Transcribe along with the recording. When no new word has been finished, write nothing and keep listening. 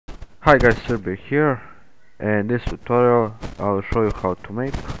Hi guys, Serbi here, and in this tutorial I'll show you how to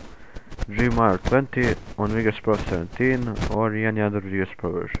make Gmail 20 on Vegas Pro 17 or any other Vegas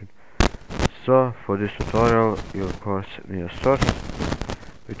Pro version. So for this tutorial you of course need a source,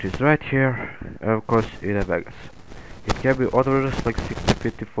 which is right here, and of course Editng Vegas. It can be old versions like 60,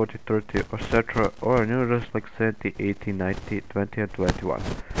 50, 40, 30 etc, or new versions like 70, 80, 90, 20 and 21.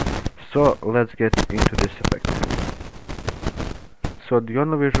 So let's get into this effect. So the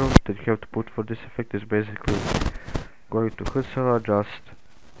only visual that you have to put for this effect is basically going to Hustle adjust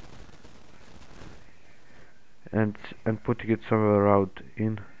and putting it somewhere around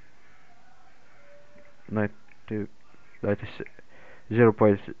in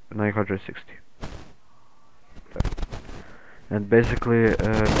 0.960. And basically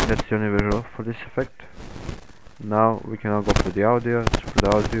that's the only visual for this effect. Now we can now go for the audio. So for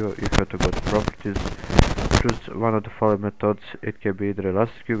the audio you have to go to properties, choose one of the following methods. It can be either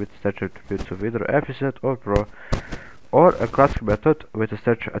elastic with stretch attributes of either Efficient or Pro, or a classic method with the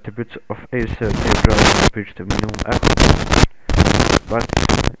stretch attributes of A70 drive and pitch to minimum echo. But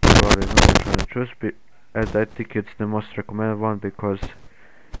you already know which one to choose, and I think it's the most recommended one because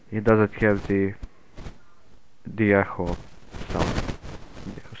it doesn't have the echo sound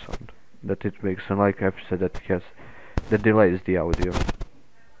that it makes, unlike Efficient that delays the audio.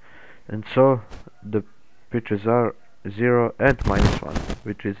 And so the pitches are 0 and -1,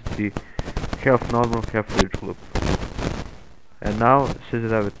 which is the half normal, half ridge loop. And now, since we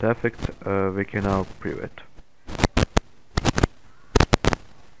have the effect, we can now preview it.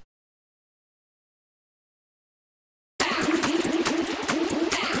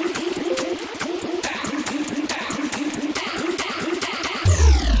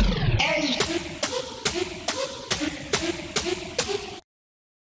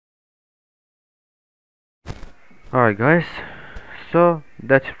 Alright guys, so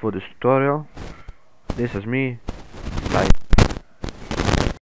that's it for this tutorial. This is me. Bye.